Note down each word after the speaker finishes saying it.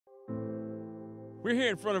We're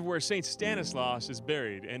here in front of where St. Stanislaus is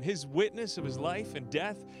buried, and his witness of his life and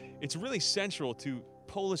death, it's really central to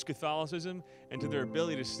Polish Catholicism and to their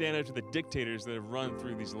ability to stand up to the dictators that have run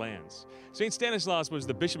through these lands. St. Stanislaus was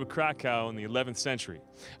the Bishop of Krakow in the 11th century,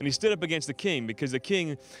 and he stood up against the king because the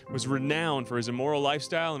king was renowned for his immoral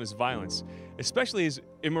lifestyle and his violence, especially his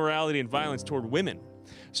immorality and violence toward women.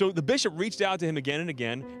 So the bishop reached out to him again and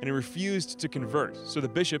again, and he refused to convert. So the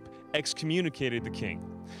bishop excommunicated the king.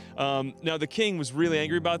 Now the king was really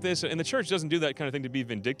angry about this, and the church doesn't do that kind of thing to be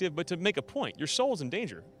vindictive, but to make a point. Your soul's in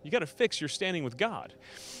danger. You got to fix your standing with God.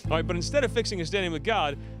 All right, but instead of fixing his standing with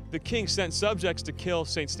God, the king sent subjects to kill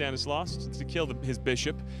St. Stanislaus, to kill his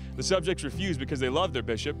bishop. The subjects refused because they loved their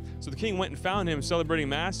bishop, so the king went and found him celebrating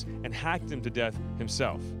Mass and hacked him to death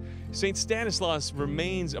himself. St. Stanislaus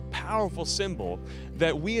remains a powerful symbol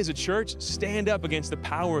that we as a church stand up against the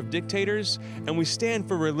power of dictators, and we stand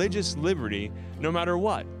for religious liberty no matter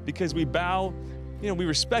what, because we bow, we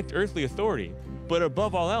respect earthly authority, but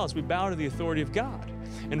above all else, we bow to the authority of God.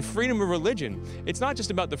 And freedom of religion, it's not just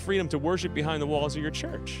about the freedom to worship behind the walls of your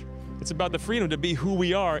church. It's about the freedom to be who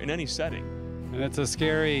we are in any setting. And it's a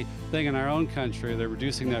scary thing in our own country. They're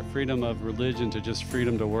reducing that freedom of religion to just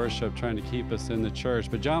freedom to worship, trying to keep us in the church.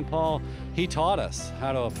 But John Paul, he taught us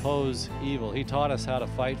how to oppose evil. He taught us how to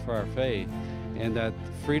fight for our faith. And that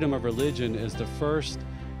freedom of religion is the first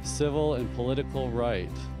civil and political right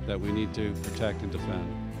that we need to protect and defend.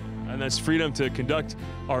 And that's freedom to conduct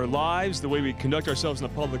our lives the way we conduct ourselves in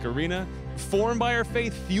the public arena, formed by our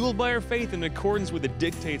faith, fueled by our faith, in accordance with the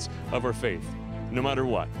dictates of our faith, no matter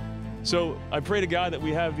what. So I pray to God that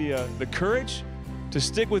we have the courage to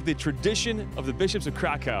stick with the tradition of the bishops of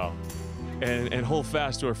Krakow and hold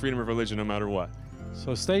fast to our freedom of religion no matter what.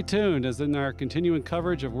 So stay tuned as in our continuing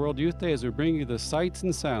coverage of World Youth Day as we bring you the sights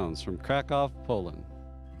and sounds from Krakow, Poland.